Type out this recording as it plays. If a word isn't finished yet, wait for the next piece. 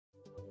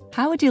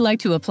How would you like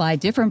to apply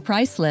different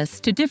price lists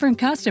to different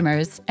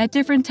customers at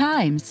different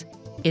times?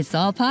 It's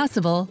all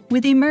possible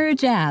with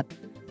Emerge app.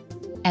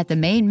 At the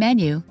main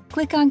menu,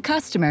 click on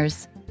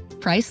Customers,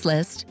 Price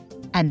List,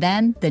 and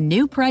then the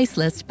New Price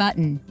List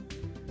button.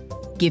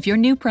 Give your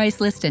new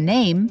price list a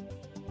name,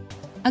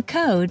 a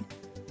code,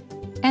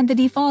 and the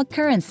default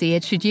currency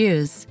it should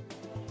use.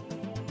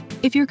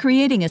 If you're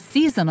creating a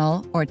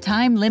seasonal or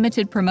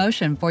time-limited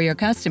promotion for your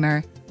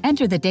customer,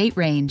 enter the date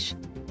range.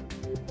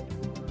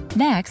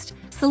 Next,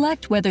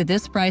 select whether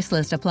this price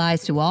list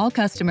applies to all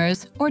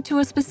customers or to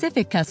a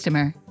specific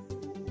customer.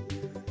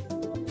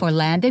 For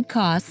landed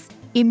costs,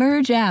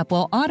 Emerge app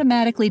will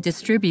automatically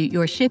distribute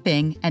your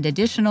shipping and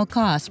additional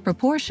costs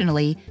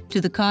proportionally to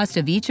the cost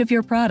of each of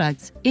your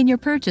products in your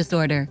purchase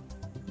order.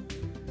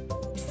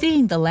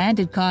 Seeing the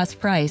landed cost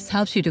price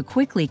helps you to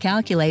quickly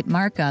calculate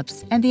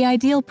markups and the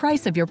ideal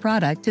price of your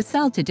product to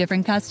sell to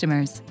different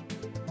customers.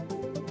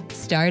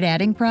 Start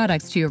adding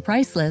products to your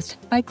price list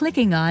by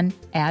clicking on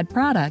Add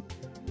Product.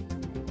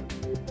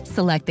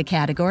 Select the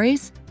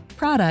categories,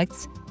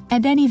 products,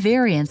 and any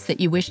variants that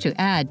you wish to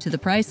add to the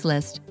price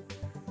list,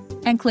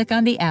 and click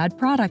on the Add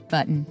Product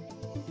button.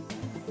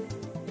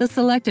 The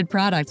selected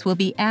products will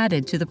be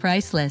added to the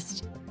price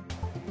list.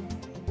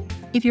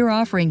 If you're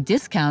offering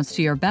discounts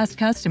to your best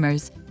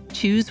customers,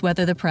 choose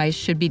whether the price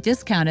should be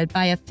discounted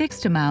by a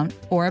fixed amount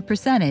or a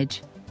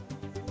percentage.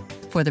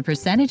 For the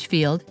percentage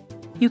field,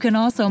 you can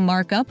also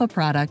mark up a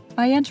product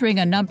by entering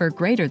a number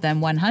greater than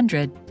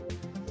 100.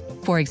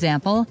 For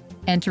example,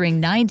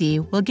 entering 90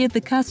 will give the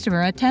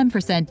customer a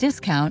 10%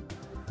 discount,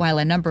 while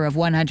a number of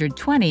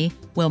 120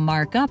 will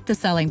mark up the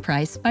selling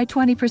price by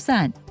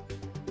 20%.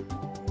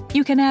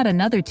 You can add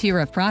another tier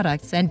of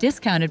products and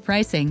discounted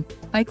pricing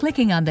by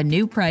clicking on the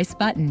New Price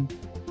button.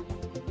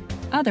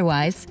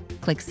 Otherwise,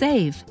 click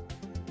Save.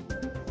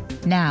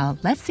 Now,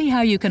 let's see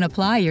how you can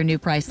apply your new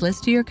price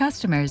list to your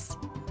customers.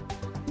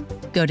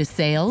 Go to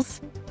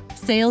Sales,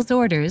 Sales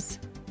Orders,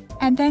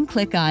 and then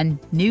click on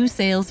New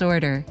Sales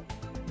Order.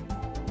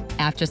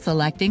 After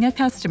selecting a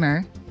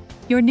customer,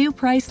 your new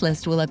price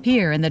list will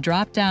appear in the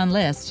drop-down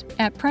list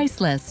at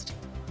Price List.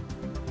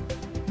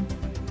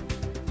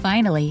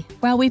 Finally,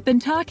 while we've been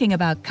talking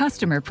about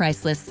customer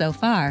price lists so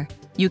far,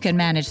 you can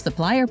manage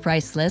supplier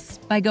price lists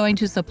by going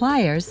to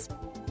Suppliers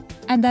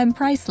and then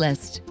Price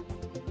List.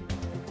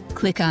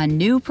 Click on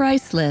New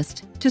Price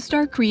List to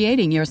start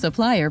creating your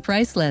supplier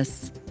price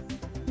lists.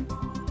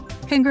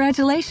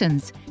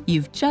 Congratulations!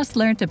 You've just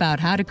learned about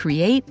how to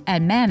create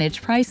and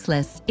manage price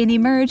lists in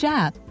Emerge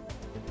app.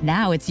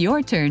 Now it's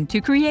your turn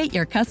to create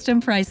your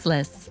custom price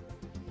lists.